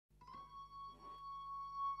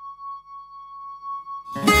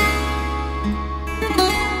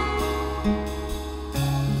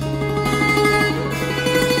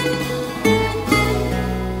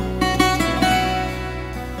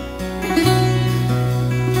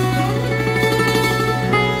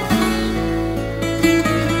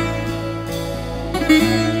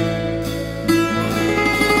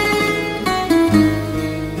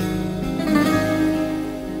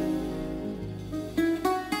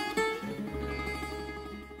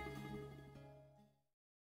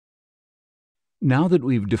Now that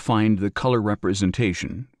we've defined the color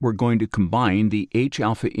representation, we're going to combine the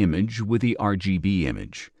H-alpha image with the RGB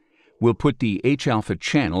image. We'll put the H-alpha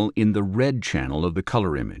channel in the red channel of the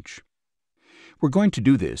color image. We're going to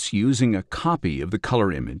do this using a copy of the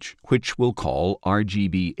color image, which we'll call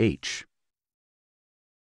RGB-H.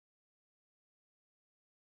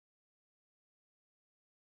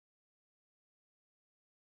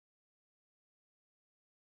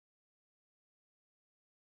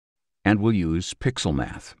 And we'll use pixel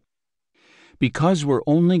math. Because we're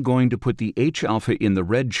only going to put the H-alpha in the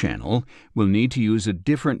red channel, we'll need to use a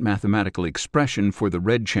different mathematical expression for the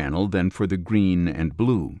red channel than for the green and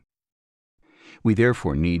blue. We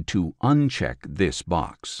therefore need to uncheck this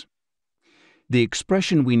box. The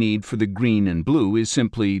expression we need for the green and blue is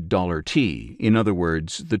simply $T, in other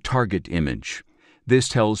words, the target image. This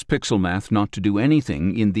tells pixel math not to do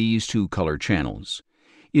anything in these two color channels.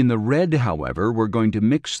 In the red, however, we're going to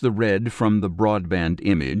mix the red from the broadband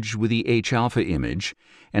image with the H-alpha image,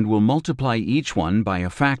 and we'll multiply each one by a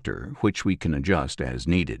factor, which we can adjust as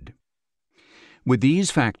needed. With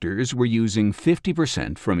these factors, we're using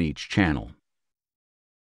 50% from each channel.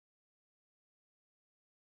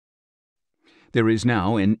 There is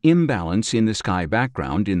now an imbalance in the sky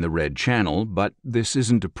background in the red channel, but this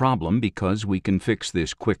isn't a problem because we can fix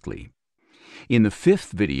this quickly. In the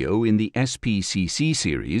fifth video in the SPCC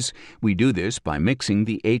series, we do this by mixing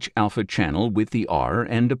the H-alpha channel with the R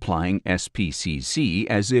and applying SPCC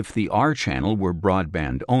as if the R channel were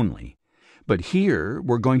broadband only. But here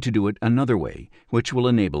we're going to do it another way, which will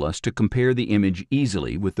enable us to compare the image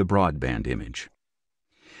easily with the broadband image.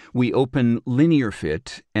 We open Linear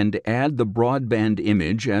Fit and add the broadband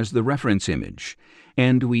image as the reference image,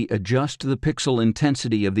 and we adjust the pixel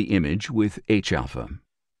intensity of the image with H-alpha.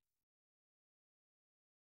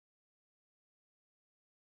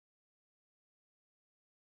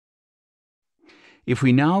 If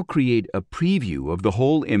we now create a preview of the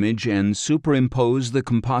whole image and superimpose the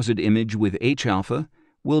composite image with H-alpha,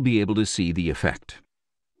 we'll be able to see the effect.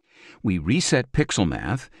 We reset pixel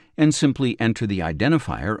math and simply enter the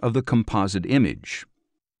identifier of the composite image.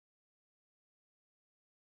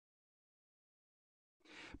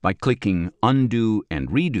 By clicking Undo and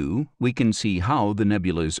Redo, we can see how the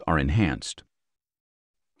nebulas are enhanced.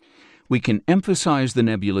 We can emphasize the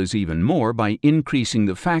nebulas even more by increasing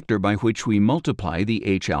the factor by which we multiply the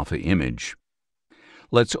H-alpha image.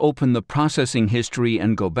 Let's open the processing history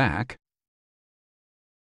and go back,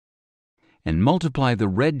 and multiply the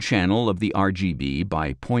red channel of the RGB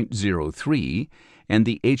by 0.03 and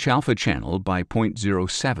the H-alpha channel by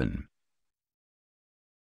 0.07.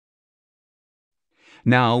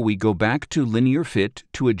 Now we go back to Linear Fit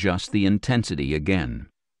to adjust the intensity again.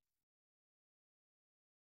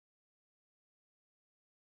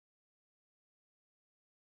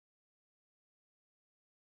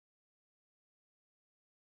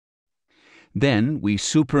 Then we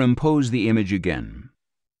superimpose the image again.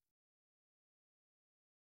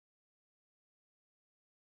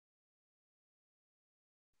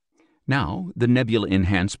 Now the nebula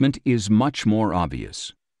enhancement is much more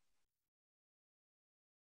obvious.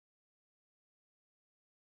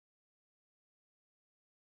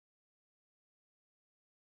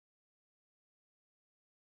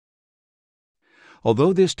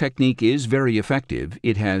 Although this technique is very effective,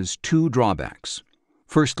 it has two drawbacks.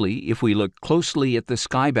 Firstly, if we look closely at the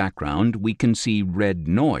sky background, we can see red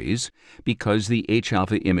noise because the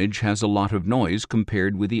H-alpha image has a lot of noise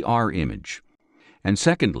compared with the R image. And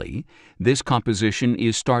secondly, this composition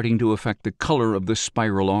is starting to affect the color of the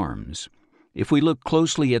spiral arms. If we look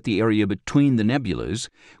closely at the area between the nebulas,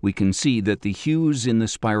 we can see that the hues in the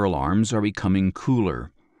spiral arms are becoming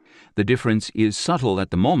cooler. The difference is subtle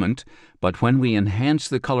at the moment, but when we enhance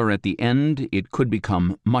the color at the end, it could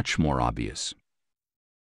become much more obvious.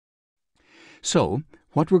 So,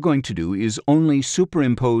 what we're going to do is only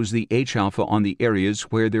superimpose the H-alpha on the areas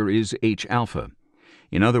where there is H-alpha.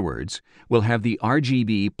 In other words, we'll have the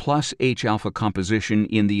RGB plus H-alpha composition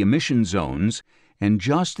in the emission zones and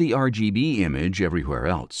just the RGB image everywhere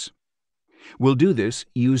else. We'll do this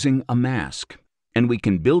using a mask, and we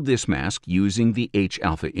can build this mask using the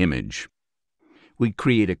H-alpha image. We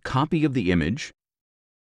create a copy of the image,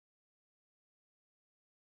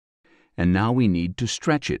 and now we need to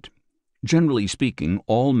stretch it. Generally speaking,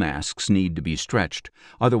 all masks need to be stretched,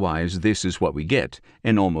 otherwise this is what we get,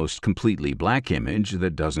 an almost completely black image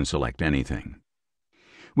that doesn't select anything.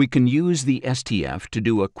 We can use the STF to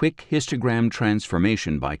do a quick histogram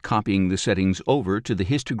transformation by copying the settings over to the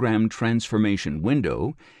histogram transformation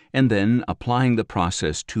window and then applying the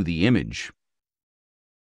process to the image.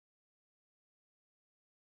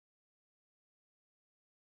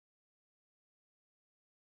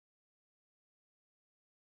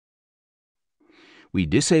 We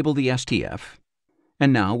disable the STF,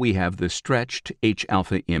 and now we have the stretched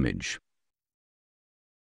H-alpha image.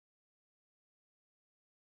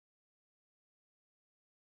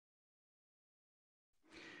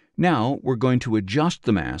 Now we're going to adjust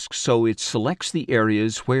the mask so it selects the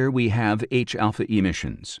areas where we have H-alpha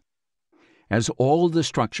emissions. As all the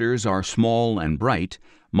structures are small and bright,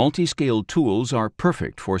 multi-scale tools are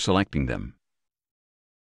perfect for selecting them.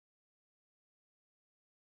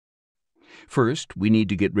 First, we need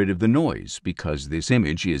to get rid of the noise because this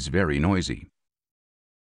image is very noisy.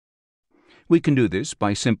 We can do this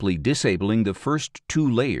by simply disabling the first two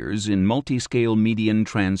layers in multi-scale median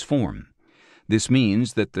transform. This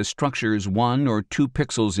means that the structures 1 or 2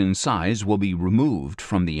 pixels in size will be removed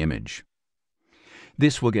from the image.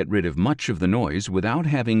 This will get rid of much of the noise without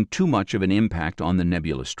having too much of an impact on the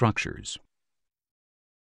nebula structures.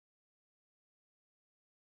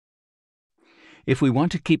 If we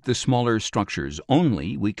want to keep the smaller structures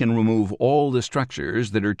only, we can remove all the structures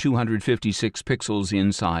that are 256 pixels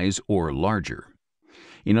in size or larger.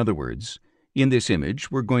 In other words, in this image,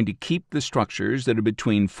 we're going to keep the structures that are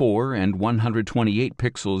between 4 and 128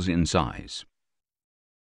 pixels in size.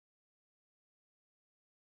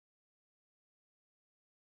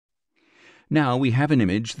 Now we have an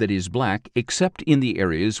image that is black except in the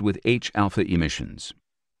areas with H-alpha emissions.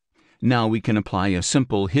 Now we can apply a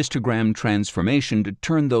simple histogram transformation to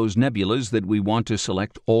turn those nebulas that we want to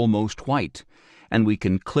select almost white, and we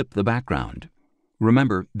can clip the background.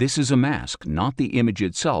 Remember, this is a mask, not the image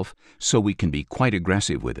itself, so we can be quite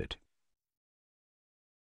aggressive with it.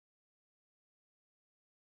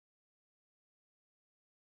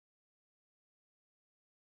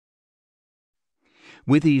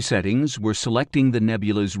 With these settings, we're selecting the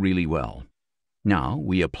nebulas really well. Now,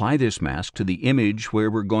 we apply this mask to the image where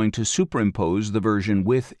we're going to superimpose the version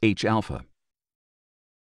with H-alpha.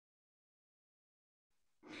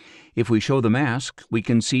 If we show the mask, we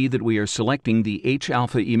can see that we are selecting the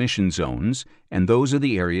H-alpha emission zones, and those are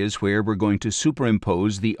the areas where we're going to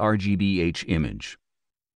superimpose the HaRGB image.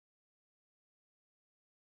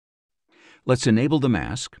 Let's enable the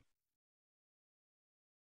mask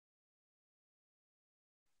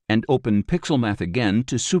and open Pixel Math again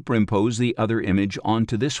to superimpose the other image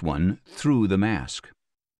onto this one through the mask.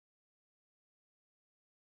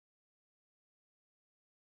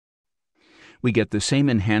 We get the same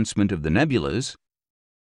enhancement of the nebulas,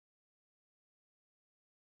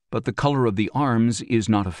 but the color of the arms is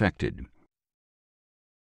not affected.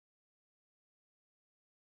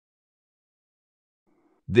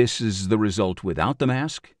 This is the result without the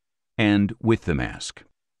mask and with the mask.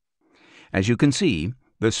 As you can see,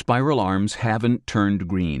 the spiral arms haven't turned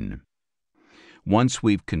green. Once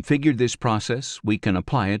we've configured this process, we can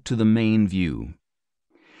apply it to the main view.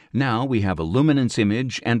 Now we have a luminance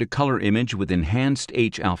image and a color image with enhanced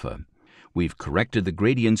H-alpha. We've corrected the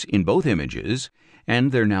gradients in both images,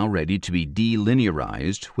 and they're now ready to be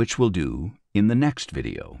delinearized, which we'll do in the next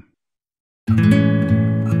video.